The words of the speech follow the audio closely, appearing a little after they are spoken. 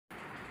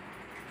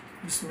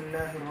بسم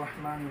اللہ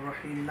الرحمن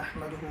الرحیم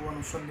نحمده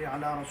ونصلی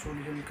علی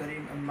رسولہ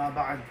الکریم اما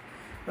بعد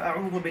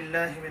فاعوذ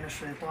باللہ من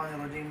الشیطان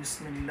الرجیم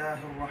بسم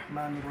اللہ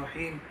الرحمن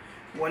الرحیم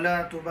ولا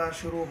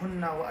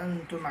تباشروہن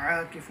وانتم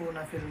عاکفون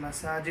فی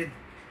المساجد،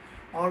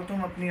 اور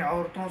تم اپنی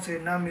عورتوں سے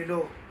نہ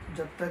ملو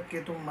جب تک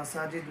کہ تم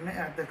مساجد میں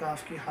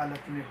اعتکاف کی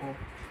حالت میں ہو۔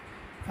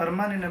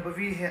 فرمان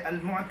نبوی ہے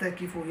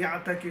المعتکف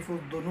یعتکف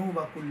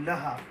الذنوب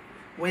کلہا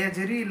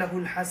ویجری لہ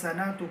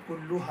الحسنات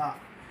کلہا،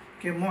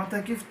 کہ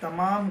معتکف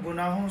تمام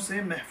گناہوں سے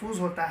محفوظ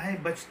ہوتا ہے،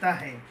 بچتا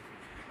ہے،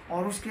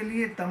 اور اس کے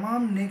لیے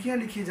تمام نیکیاں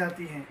لکھی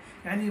جاتی ہیں،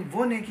 یعنی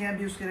وہ نیکیاں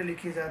بھی اس کے لیے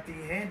لکھی جاتی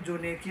ہیں جو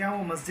نیکیاں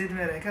وہ مسجد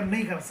میں رہ کر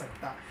نہیں کر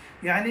سکتا،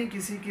 یعنی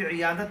کسی کی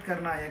عیادت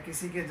کرنا یا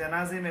کسی کے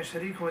جنازے میں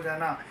شریک ہو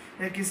جانا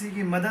یا کسی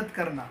کی مدد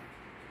کرنا۔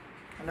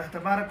 اللہ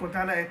تبارک و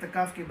تعالیٰ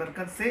اعتکاف کی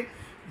برکت سے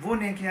وہ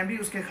نیکیاں بھی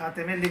اس کے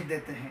کھاتے میں لکھ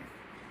دیتے ہیں۔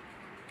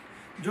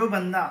 جو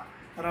بندہ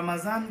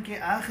رمضان کے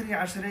آخری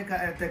عشرے کا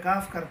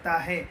اعتکاف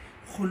کرتا ہے،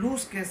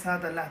 خلوص کے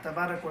ساتھ اللہ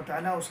تبارک و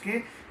تعالیٰ اس کے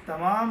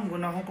تمام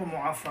گناہوں کو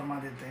معاف فرما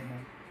دیتے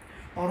ہیں،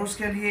 اور اس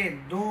کے لیے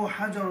 2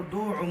 حج اور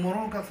 2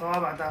 عمروں کا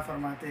ثواب عطا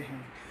فرماتے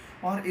ہیں،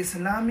 اور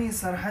اسلامی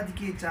سرحد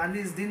کی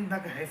 40 دن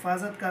تک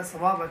حفاظت کا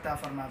ثواب عطا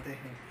فرماتے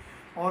ہیں۔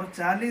 اور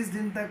 40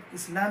 دن تک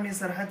اسلامی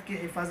سرحد کی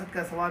حفاظت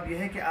کا ثواب یہ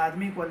ہے کہ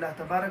آدمی کو اللہ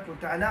تبارک و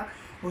تعالیٰ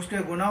اس کے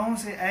گناہوں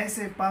سے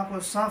ایسے پاک و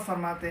صاف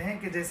فرماتے ہیں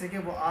کہ جیسے کہ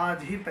وہ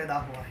آج ہی پیدا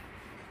ہوا ہے۔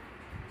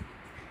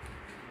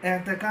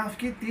 اعتکاف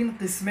کی 3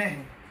 قسمیں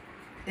ہیں،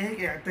 ایک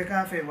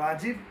اعتکاف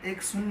واجب،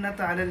 ایک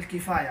سنت علی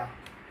الکفایہ،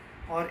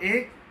 اور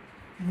ایک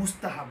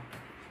مستحب۔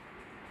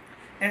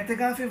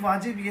 اعتکاف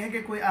واجب یہ ہے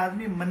کہ کوئی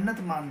آدمی منت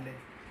مان لے،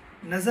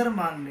 نظر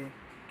مان لے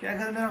کہ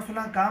اگر میرا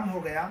فلاں کام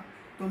ہو گیا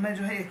تو میں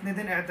اتنے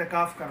دن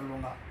اعتکاف کر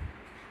لوں گا،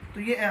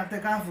 تو یہ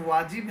اعتکاف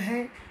واجب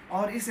ہے،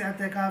 اور اس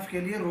اعتکاف کے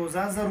لیے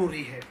روزہ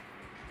ضروری ہے۔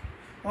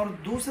 اور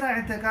دوسرا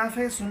اعتکاف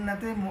ہے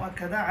سنت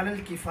مؤکدہ علی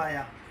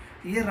الکفایہ،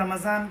 یہ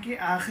رمضان کے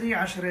آخری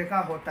عشرے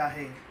کا ہوتا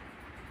ہے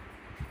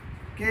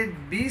کہ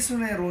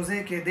 20ویں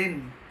روزے کے دن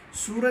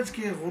سورج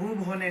کے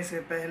غروب ہونے سے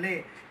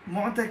پہلے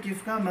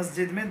معتکف کا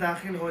مسجد میں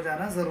داخل ہو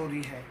جانا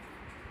ضروری ہے،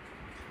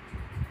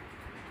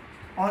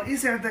 اور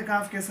اس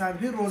اعتکاف کے ساتھ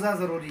بھی روزہ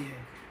ضروری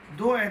ہے۔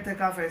 2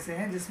 اعتکاف ایسے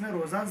ہیں جس میں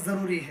روزہ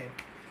ضروری ہے۔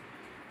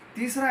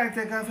 تیسرا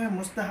اعتکاف ہے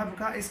مستحب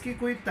کا، اس کی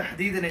کوئی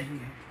تحدید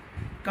نہیں ہے،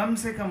 کم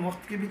سے کم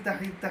وقت کی بھی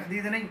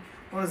تحدید نہیں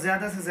اور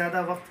زیادہ سے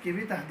زیادہ وقت کی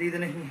بھی تحدید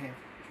نہیں ہے،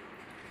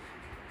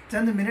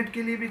 چند منٹ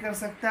کے لیے بھی کر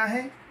سکتا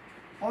ہے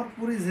اور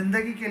پوری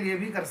زندگی کے لیے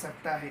بھی کر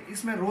سکتا ہے،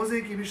 اس میں روزے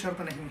کی بھی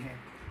شرط نہیں ہے۔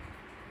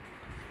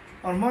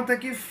 اور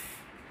معتکف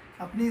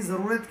اپنی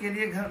ضرورت کے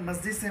لیے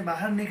مسجد سے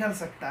باہر نکل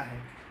سکتا ہے،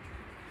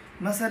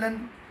 مثلا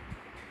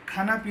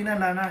کھانا پینا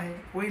لانا ہے،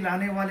 کوئی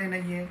لانے والے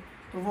نہیں ہے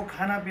تو وہ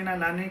کھانا پینا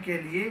لانے کے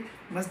لیے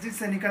مسجد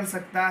سے نکل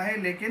سکتا ہے،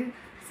 لیکن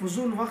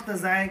فضول وقت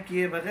ضائع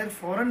کیے بغیر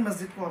فوراً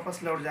مسجد کو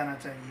واپس لوٹ جانا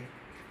چاہیے۔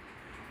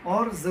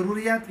 اور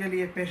ضروریات کے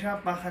لیے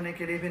پیشاب پاخانے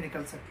کے لیے بھی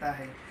نکل سکتا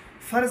ہے،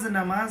 فرض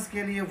نماز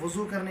کے لیے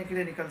وضو کرنے کے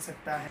لیے نکل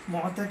سکتا ہے۔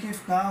 معتکف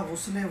کا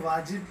غسل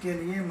واجب کے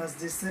لیے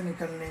مسجد سے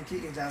نکلنے کی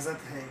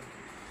اجازت ہے،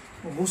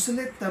 غسل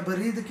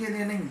تبرید کے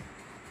لیے نہیں،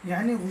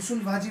 یعنی غسل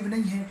واجب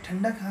نہیں ہے،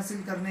 ٹھنڈک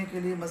حاصل کرنے کے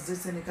لیے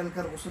مسجد سے نکل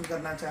کر غسل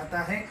کرنا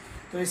چاہتا ہے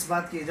تو اس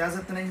بات کی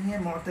اجازت نہیں ہے۔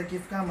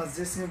 معتکف کا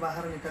مسجد سے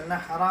باہر نکلنا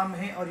حرام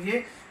ہے، اور یہ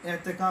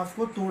اعتکاف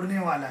کو توڑنے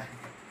والا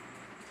ہے۔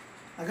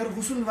 اگر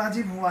غسل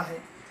واجب ہوا ہے،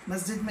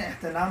 مسجد میں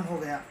احتلام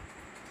ہو گیا،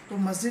 تو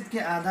مسجد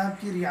کے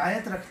آداب کی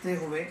رعایت رکھتے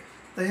ہوئے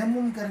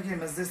تیمم کر کے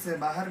مسجد سے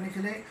باہر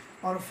نکلے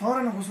اور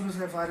فوراً غسل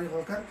سے فارغ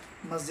ہو کر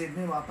مسجد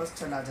میں واپس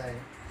چلا جائے۔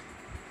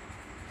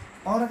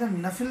 اور اگر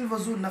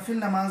نفل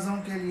نمازوں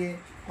کے لیے،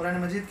 قرآن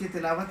مجید کی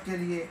تلاوت کے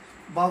لیے،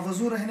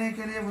 باوضو رہنے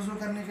کے لیے، وضو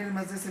کرنے کے لیے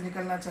مسجد سے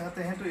نکلنا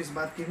چاہتے ہیں تو اس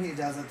بات کی بھی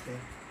اجازت ہے۔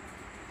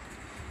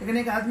 لیکن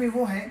ایک آدمی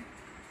وہ ہے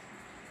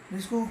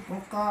جس کو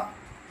حقہ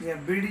یا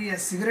بیڑی یا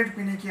سگریٹ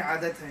پینے کی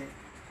عادت ہے،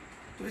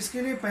 تو اس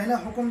کے لیے پہلا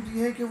حکم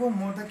یہ ہے کہ وہ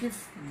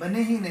معتکف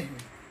بنے ہی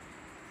نہیں۔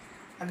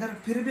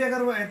 پھر بھی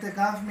اگر وہ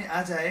اعتکاف میں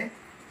آ جائے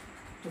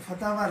تو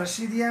فتاوی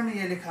رشیدیہ میں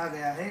یہ لکھا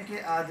گیا ہے کہ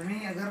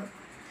آدمی اگر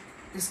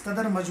اس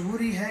قدر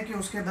مجبوری ہے کہ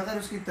اس کے بغیر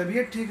اس کی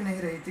طبیعت ٹھیک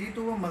نہیں رہتی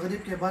تو وہ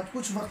مغرب کے بعد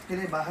کچھ وقت کے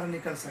لیے باہر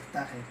نکل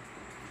سکتا ہے۔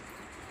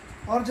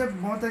 اور جب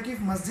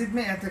معتکف مسجد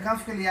میں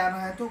اعتکاف کے لیے آ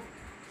رہا ہے تو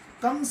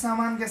کم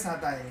سامان کے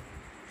ساتھ آئے،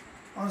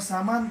 اور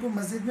سامان کو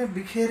مسجد میں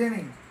بکھیرے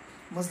نہیں،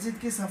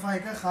 مسجد کی صفائی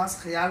کا خاص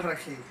خیال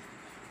رکھے،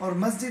 اور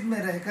مسجد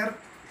میں رہ کر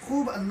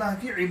خوب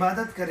اللہ کی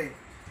عبادت کرے،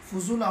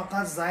 فضول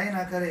اوقات ضائع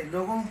نہ کرے،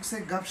 لوگوں سے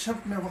گپ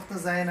شپ میں وقت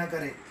ضائع نہ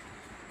کرے،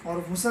 اور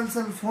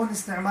مسلسل فون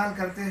استعمال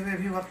کرتے ہوئے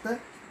بھی وقت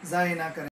ضائع نہ کرے۔